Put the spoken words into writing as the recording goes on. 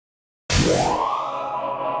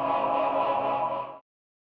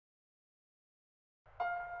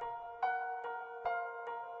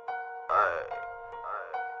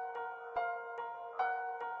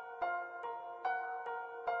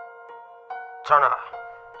Turn up,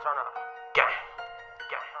 gang.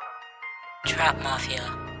 Trap Mafia.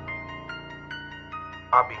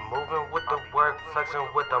 I be moving with the work, flexing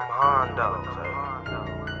with them HUNDOS.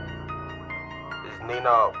 It's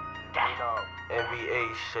NINO,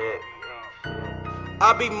 NBA shit.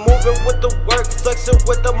 I be moving with the work, flexing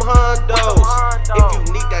with them HUNDOS. If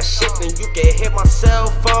you need that shit, then you can hit my cell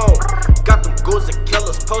phone. Got them ghouls and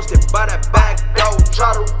killers posted by that back door.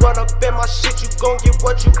 Try to run up in my shit, you gon' get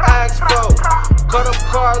what you asked for. Cut up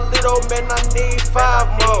Carlito, man, I need 5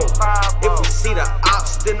 more. If we see the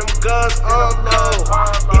ops, then them guns unload.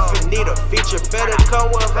 If you need a feature, better come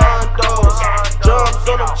with HUNDOS. Drums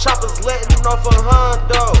on them choppers, letting off a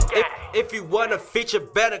hundo. If you want a feature,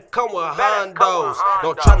 better come with HUNDOS.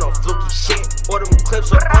 Don't try no fluky shit, or them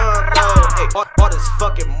clips will unload. Hey, all this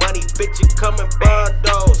fucking money, bitch, you come in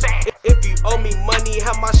bundles. If you owe me money,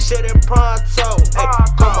 have my shit in pronto. Hey,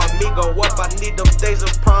 call my amigo up, I need them things in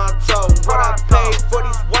pronto. What I pay for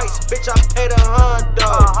these whites, bitch, I pay the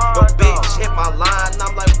hundo. Yo, bitch, hit my line,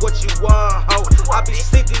 I'm like, what you want, ho? I be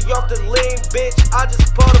sleepy off the lean, bitch, I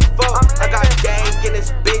just pull the vote. I got gang in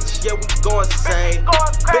this bitch, yeah, we going insane.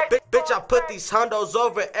 Bitch, I put these HUNDOS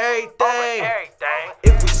over everything.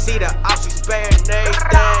 If we see the ops, we sparing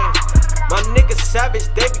everything. My niggas savage,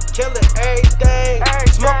 they be killing everything.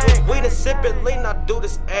 Smoking weed and sipping lean, I do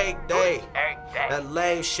this every day. That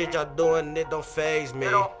lame shit y'all doing, it don't faze me.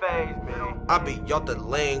 I be off the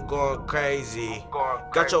lane going crazy.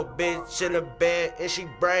 Got your bitch in the bed and she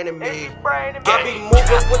braining me. I be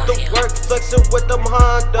moving with the work, flexing with them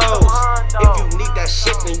HUNDOS. If you need that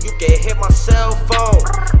shit, then you can hit my cell phone.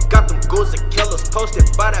 Got them ghouls and killers posted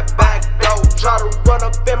by that back door. Try to run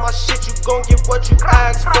up in my shit, you gon' get what you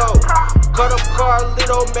asked for. Cut up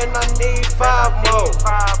Carlito, man, I need 5 more.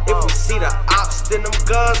 If we see the ops, then them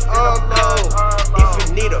guns unload. If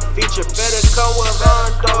you need a feature, better come with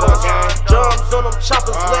HUNDOS. Drums on them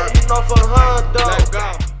choppers, letting off a hundo.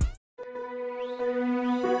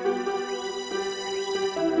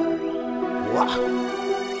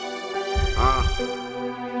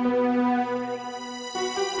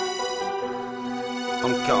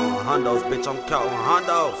 I'm counting HUNDOS, bitch, I'm counting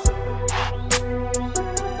HUNDOS.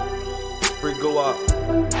 Free go up. You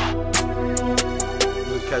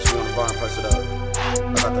can catch me on the bar and press it up.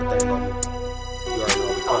 I got that thing on me. You already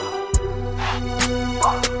know we coming.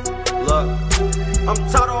 Look, I'm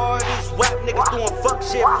tired of all these rap niggas doing fuck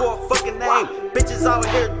shit for a fucking name. Bitches out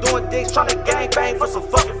here doing things, trying to gang bang for some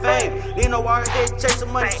fucking fame. You know out here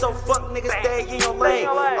chasing money, so fuck niggas stay in your lane.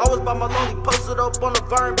 I was by my lonely, posted up on the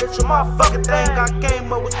burn, bitch, on my fucking thing. I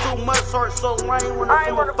came up with too much heart, so I ain't wanna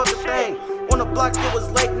do a fucking thing. On the block, it was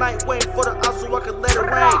late night, waiting for the house so I could let it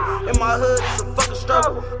rain. In my hood, it's a fucking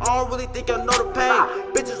struggle. I don't really think I know the pain.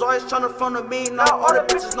 Bitches always trying to front of me, now all the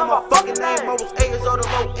bitches know my fucking name. I was 8 years old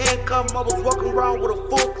and low income, I was walking around with a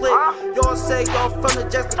full clip. Y'all say y'all from the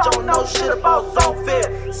jets, but y'all know shit about Zone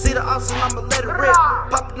 5. See the ops and I'ma let it rip.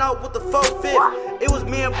 Popping out with the 4-5. It was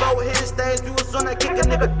me and Bo hitting stage, we was on that kick a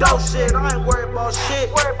nigga dope shit. I ain't worried about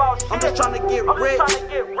shit. I'm just trying to get rich,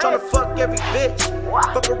 trying to fuck every bitch.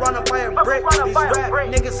 Fuck around and buy a brick. These rap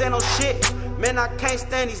niggas ain't no shit. Man, I can't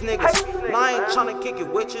stand these niggas. No, I ain't tryna kick it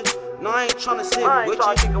with you. No, I ain't tryna sit with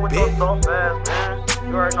you, bitch. So fast, man.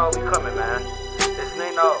 You already know we coming, man. It's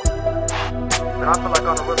NINO. Man, I feel like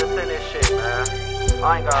I'm the realest in this shit, man. I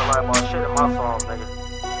ain't gotta write my shit in my songs, nigga.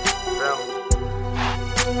 Feel me?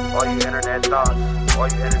 All you internet thoughts, all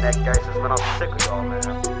you internet gangsters, man, I'm sick of y'all, man.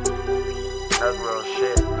 That's real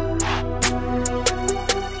shit.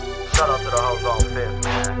 Shout out to the hoes on 5th,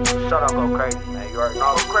 man. Shout out, go crazy, man. You already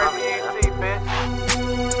know. Go crazy, ET, bitch.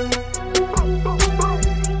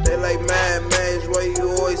 They like MadMaj, why you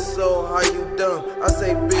always so how you done? I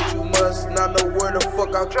say, bitch, you must not know where the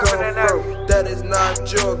fuck I come from. That is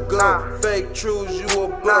not your gun. Fake truths, you a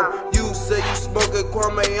bum. You say you smoking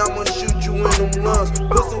Kwame, I'ma shoot you in them lungs.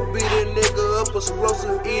 Pistol beat a nigga up,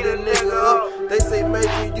 explosive eat a nigga up. They say,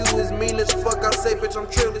 Major, you is mean as fuck. I say, bitch, I'm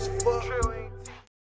trill as fuck.